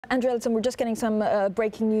Andrea Leadsom, we're just getting some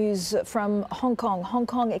breaking news from Hong Kong. Hong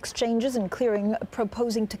Kong exchanges and clearing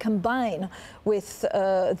proposing to combine with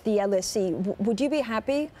the LSE. Would you be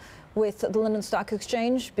happy with the London Stock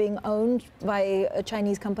Exchange being owned by a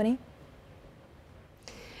Chinese company?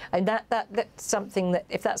 And that's something that,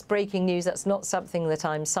 if that's breaking news, that's not something that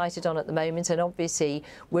I'm cited on at the moment. And obviously,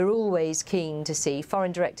 we're always keen to see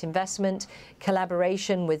foreign direct investment,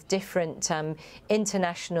 collaboration with different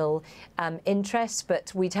international interests.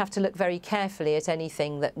 But we'd have to look very carefully at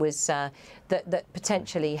anything that was that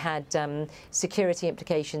potentially had security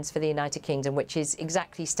implications for the United Kingdom, which is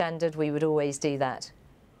exactly standard. We would always do that.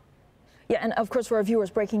 Yeah, and of course for our viewers,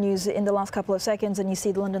 breaking news in the last couple of seconds, and you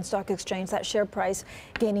see the London Stock Exchange, that share price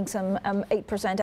gaining some 8%.